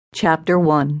Chapter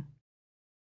 1.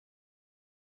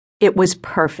 It was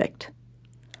perfect.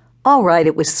 All right,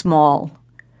 it was small.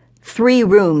 3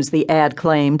 rooms, the ad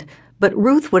claimed, but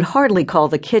Ruth would hardly call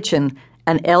the kitchen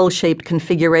an L-shaped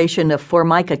configuration of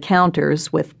formica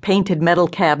counters with painted metal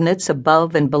cabinets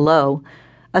above and below,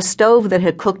 a stove that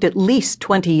had cooked at least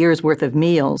 20 years' worth of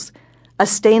meals, a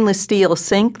stainless steel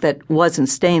sink that wasn't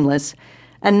stainless,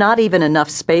 and not even enough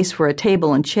space for a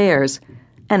table and chairs,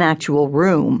 an actual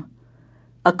room.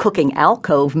 A cooking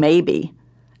alcove, maybe.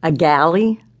 A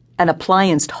galley. An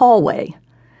applianced hallway.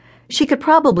 She could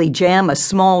probably jam a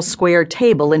small square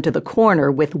table into the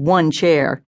corner with one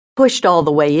chair. Pushed all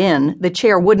the way in, the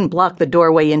chair wouldn't block the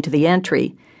doorway into the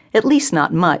entry, at least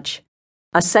not much.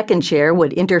 A second chair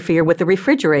would interfere with the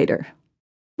refrigerator.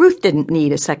 Ruth didn't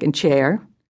need a second chair.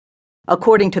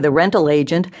 According to the rental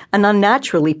agent, an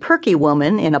unnaturally perky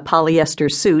woman in a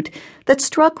polyester suit that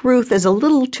struck Ruth as a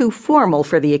little too formal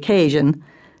for the occasion,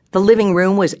 the living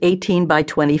room was 18 by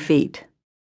 20 feet.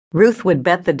 Ruth would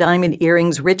bet the diamond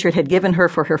earrings Richard had given her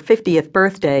for her 50th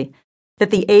birthday that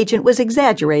the agent was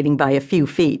exaggerating by a few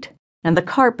feet. And the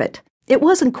carpet, it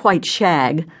wasn't quite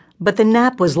shag, but the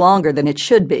nap was longer than it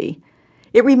should be.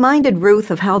 It reminded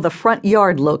Ruth of how the front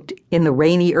yard looked in the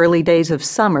rainy early days of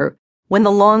summer when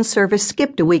the lawn service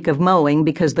skipped a week of mowing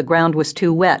because the ground was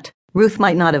too wet. Ruth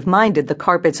might not have minded the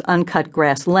carpet's uncut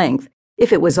grass length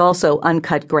if it was also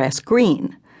uncut grass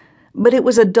green. But it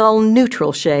was a dull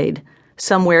neutral shade,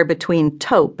 somewhere between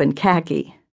taupe and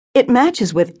khaki. It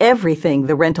matches with everything,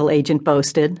 the rental agent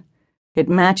boasted. It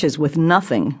matches with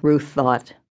nothing, Ruth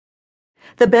thought.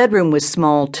 The bedroom was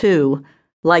small, too.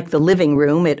 Like the living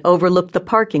room, it overlooked the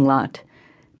parking lot.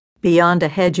 Beyond a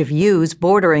hedge of yews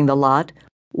bordering the lot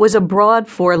was a broad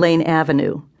 4-lane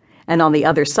avenue, and on the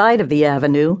other side of the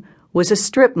avenue was a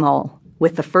strip mall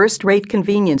with the first-rate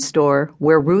convenience store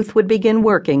where Ruth would begin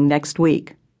working next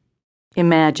week.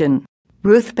 Imagine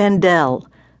Ruth Bendel,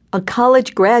 a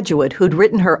college graduate who'd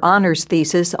written her honors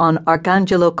thesis on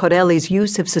Arcangelo Corelli's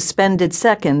use of suspended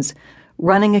seconds,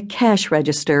 running a cash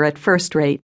register at first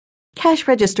rate. Cash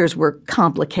registers were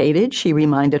complicated, she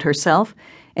reminded herself,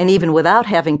 and even without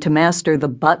having to master the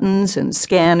buttons and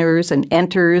scanners and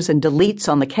enters and deletes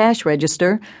on the cash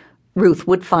register, Ruth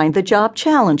would find the job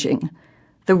challenging.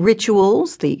 The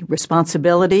rituals, the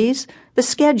responsibilities, the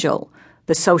schedule,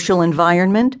 the social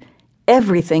environment,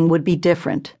 everything would be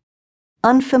different.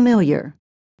 Unfamiliar.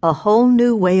 A whole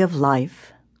new way of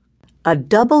life. A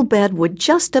double bed would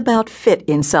just about fit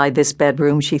inside this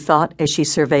bedroom, she thought as she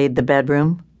surveyed the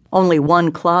bedroom. Only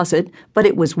one closet, but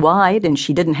it was wide and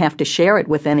she didn't have to share it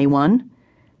with anyone.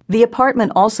 The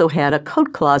apartment also had a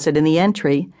coat closet in the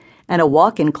entry and a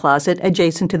walk-in closet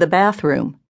adjacent to the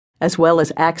bathroom, as well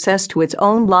as access to its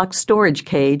own locked storage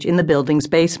cage in the building's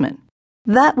basement.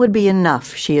 That would be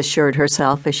enough, she assured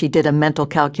herself as she did a mental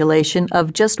calculation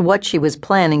of just what she was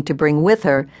planning to bring with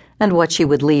her and what she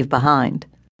would leave behind.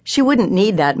 She wouldn't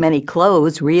need that many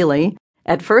clothes, really.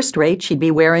 At first rate, she'd be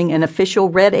wearing an official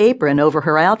red apron over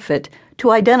her outfit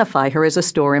to identify her as a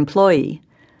store employee.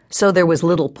 So there was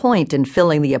little point in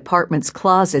filling the apartment's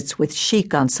closets with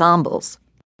chic ensembles.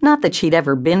 Not that she'd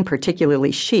ever been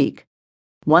particularly chic.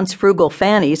 Once Frugal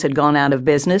Fanny's had gone out of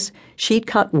business, she'd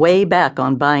cut way back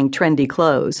on buying trendy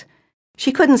clothes.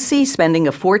 She couldn't see spending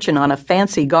a fortune on a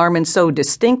fancy garment so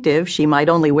distinctive she might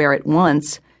only wear it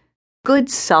once. Good,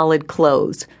 solid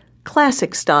clothes,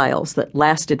 classic styles that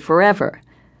lasted forever.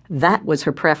 That was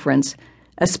her preference,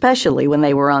 especially when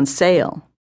they were on sale.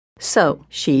 So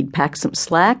she'd pack some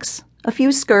slacks, a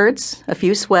few skirts, a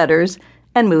few sweaters,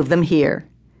 and move them here.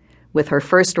 With her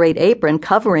first-rate apron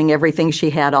covering everything she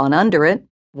had on under it,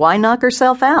 why knock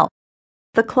herself out?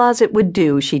 The closet would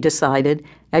do, she decided,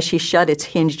 as she shut its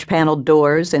hinged-paneled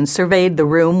doors and surveyed the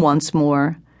room once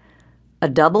more. A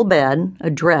double bed, a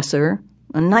dresser,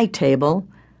 a night table.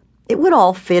 It would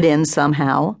all fit in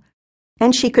somehow.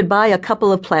 And she could buy a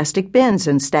couple of plastic bins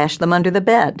and stash them under the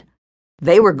bed.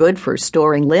 They were good for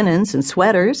storing linens and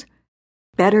sweaters.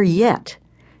 Better yet,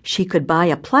 she could buy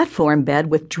a platform bed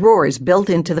with drawers built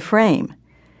into the frame.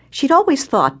 She'd always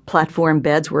thought platform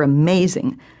beds were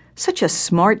amazing, such a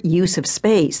smart use of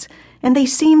space, and they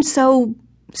seemed so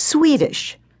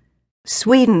Swedish.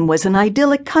 Sweden was an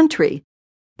idyllic country,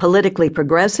 politically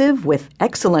progressive with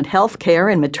excellent health care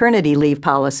and maternity leave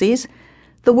policies.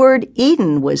 The word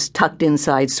Eden was tucked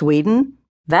inside Sweden.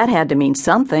 That had to mean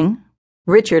something.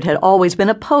 Richard had always been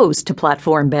opposed to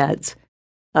platform beds.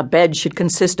 A bed should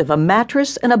consist of a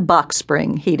mattress and a box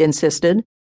spring, he'd insisted.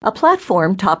 A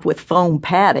platform topped with foam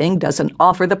padding doesn't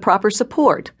offer the proper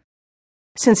support.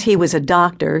 Since he was a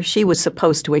doctor, she was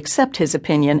supposed to accept his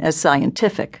opinion as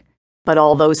scientific. But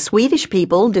all those Swedish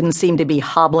people didn't seem to be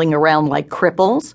hobbling around like cripples.